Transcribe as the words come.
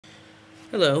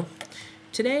Hello.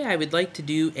 Today I would like to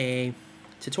do a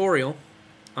tutorial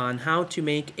on how to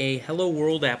make a Hello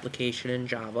World application in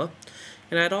Java.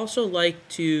 And I'd also like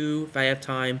to, if I have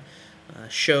time,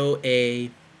 show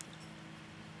a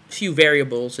few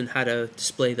variables and how to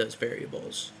display those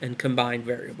variables and combine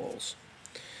variables.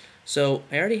 So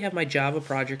I already have my Java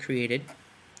project created.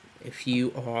 If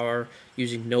you are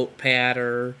using Notepad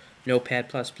or Notepad++,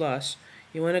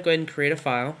 you want to go ahead and create a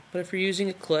file. But if you're using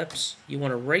Eclipse, you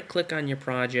want to right-click on your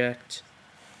project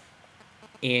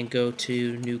and go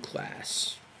to New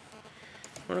Class.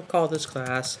 I'm going to call this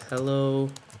class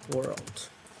Hello World.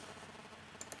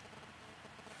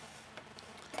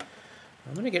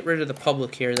 I'm going to get rid of the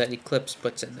public here that Eclipse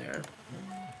puts in there.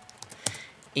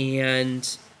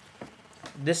 And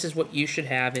this is what you should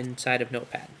have inside of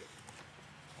Notepad.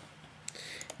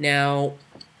 Now,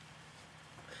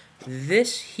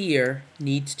 this here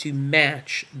needs to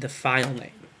match the file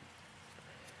name.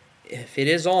 If it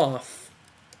is off,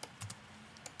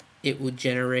 it would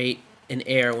generate an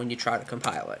error when you try to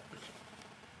compile it.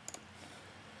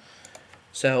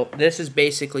 So this is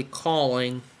basically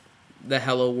calling the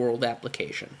Hello World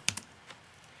application.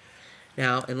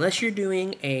 Now, unless you're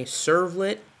doing a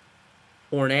servlet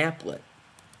or an applet,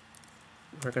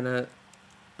 we're going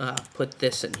to put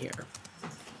this in here.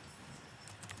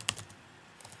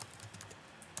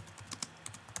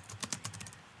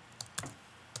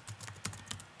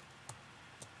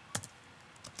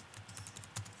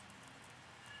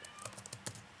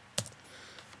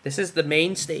 This is the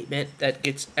main statement that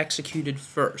gets executed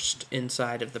first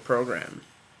inside of the program.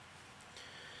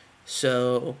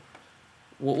 So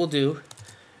what we'll do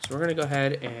is we're going to go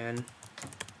ahead and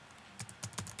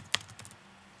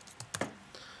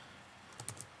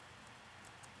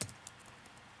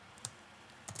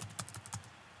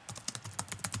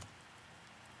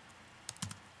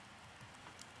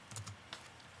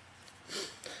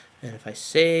if I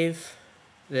save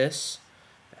this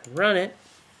and run it,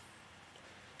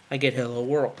 I get Hello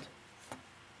World.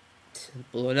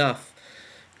 Simple enough.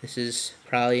 This is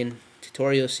probably in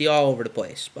tutorials you'll see all over the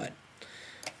place, but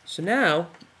so now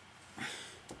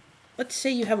let's say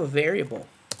you have a variable.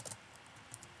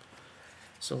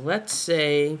 So let's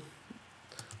say,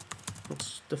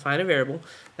 let's define a variable.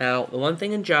 Now, the one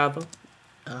thing in Java,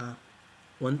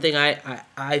 one thing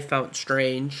I found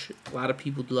strange, a lot of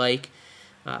people like,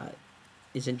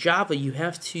 is in Java you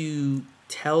have to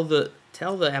tell the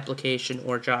application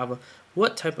or Java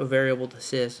what type of variable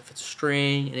this is. If it's a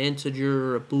string, an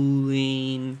integer, a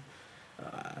boolean,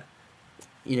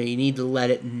 you need to let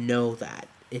it know that.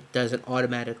 It doesn't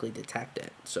automatically detect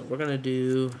it. So we're going to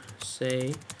do,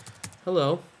 say,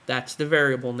 hello. That's the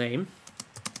variable name.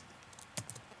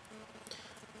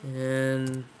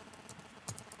 And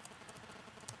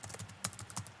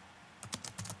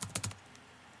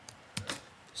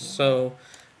so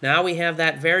now we have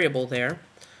that variable there.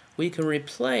 We can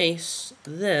replace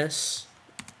this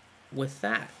with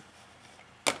that.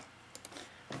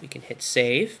 We can hit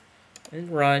save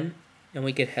and run, and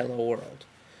we get Hello World.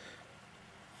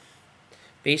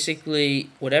 Basically,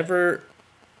 whatever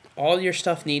all your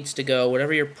stuff needs to go,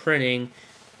 whatever you're printing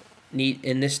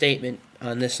in this statement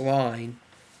on this line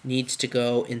needs to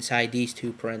go inside these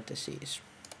two parentheses.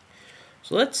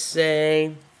 So let's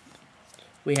say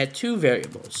we had two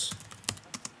variables.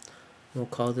 We'll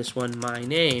call this one my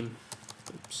name.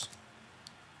 Oops.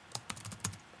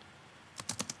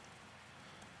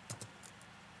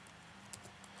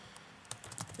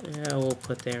 Yeah, we'll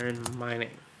put there in my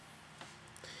name.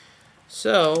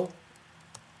 So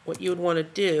what you would want to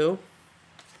do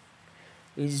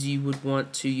is you would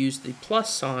want to use the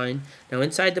plus sign. Now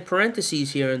inside the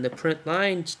parentheses here in the print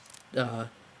line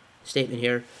statement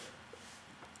here,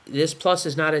 this plus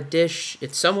is not addition.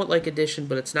 It's somewhat like addition,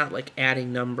 but it's not like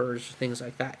adding numbers, things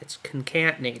like that. It's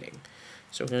concatenating.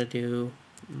 So we're going to do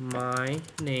my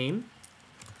name.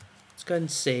 Let's go ahead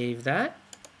and save that.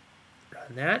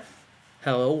 Run that.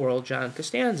 Hello World, John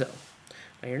Costanzo.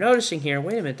 Now you're noticing here,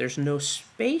 wait a minute, there's no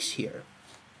space here.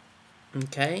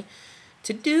 Okay?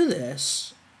 To do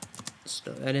this, let's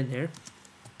throw that in there.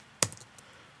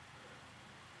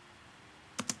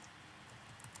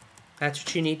 That's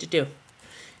what you need to do.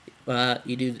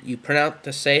 You print out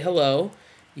to say hello.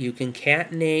 You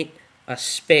concatenate a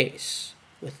space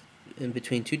in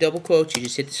between two double quotes. You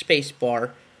just hit the space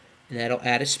bar, and that'll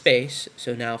add a space.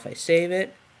 So now if I save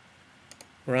it,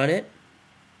 run it,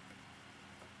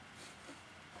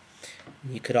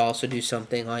 you could also do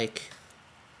something like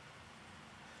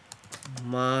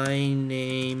my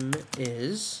name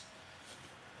is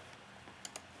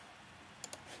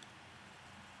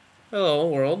hello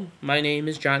world. My name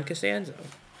is John Costanzo.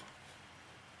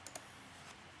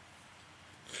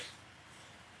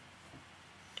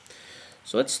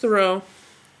 So let's throw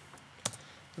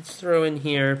in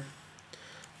here,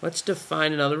 let's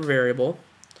define another variable.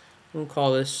 We'll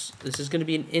call this is going to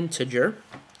be an integer.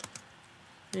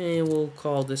 And we'll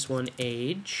call this one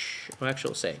age. Well,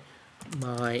 actually, we'll say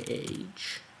my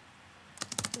age.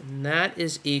 And that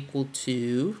is equal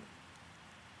to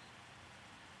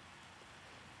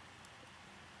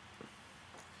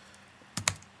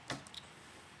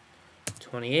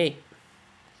 28.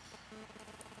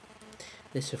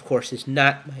 This, of course, is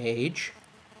not my age.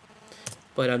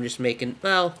 But I'm just making,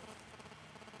 well,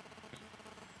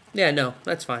 yeah, no,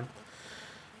 that's fine.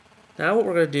 Now what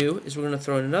we're going to do is we're going to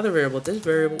throw in another variable. This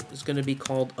variable is going to be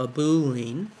called a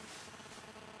boolean.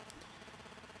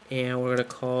 And we're going to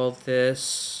call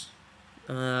this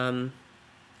the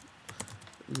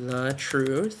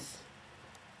truth.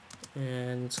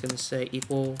 And it's going to say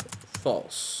equal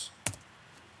false.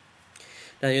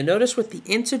 Now you'll notice with the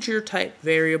integer type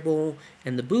variable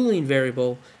and the boolean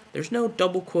variable, there's no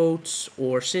double quotes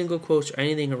or single quotes or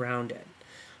anything around it.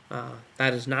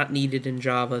 That is not needed in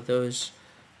Java. Those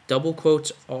double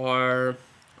quotes are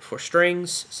for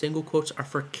strings, single quotes are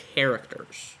for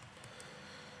characters.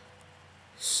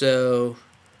 So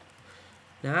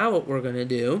now what we're going to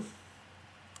do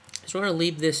is we're going to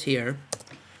leave this here.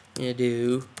 We're going to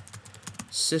do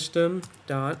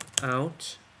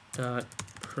system.out.println.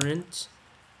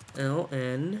 What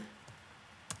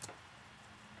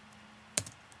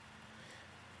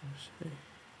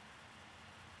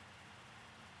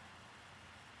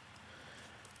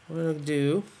I'm going to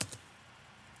do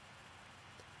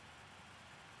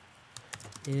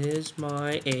is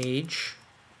my age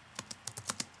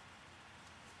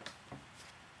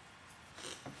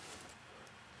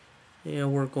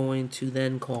and we're going to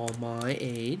then call my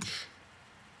age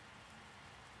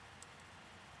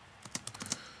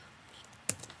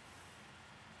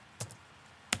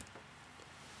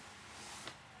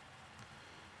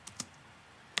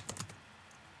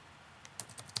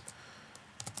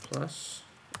plus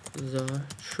the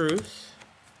truth.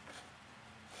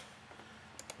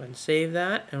 Go ahead and save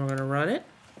that, and we're going to run it.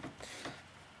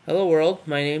 Hello world,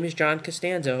 my name is John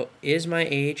Costanzo. Is my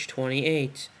age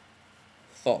 28?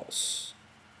 False.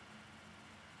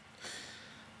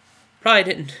 Probably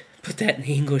didn't put that in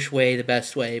the English way, the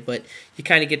best way, but you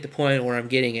kind of get the point where I'm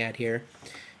getting at here.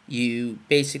 You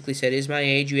basically said, is my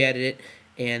age? You added it,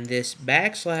 and this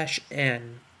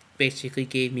 \n basically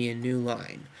gave me a new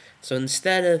line. So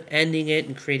instead of ending it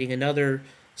and creating another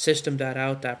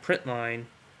system.out.println,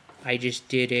 I just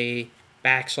did a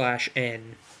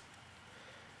 \n.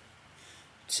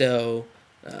 So,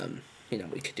 you know,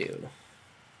 we could do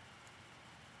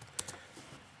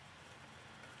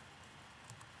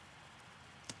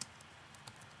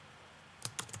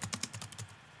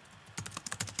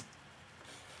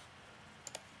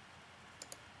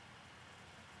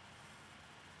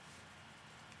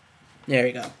there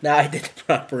we go. Now I did the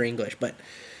proper English, but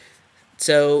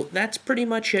so that's pretty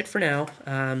much it for now.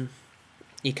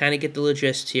 You kind of get the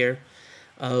gist here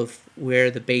of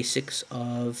where the basics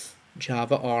of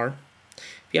Java are.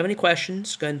 If you have any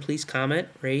questions, go ahead and please comment,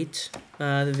 rate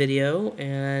the video,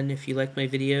 and if you like my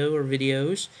video or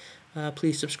videos,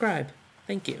 please subscribe.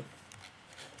 Thank you.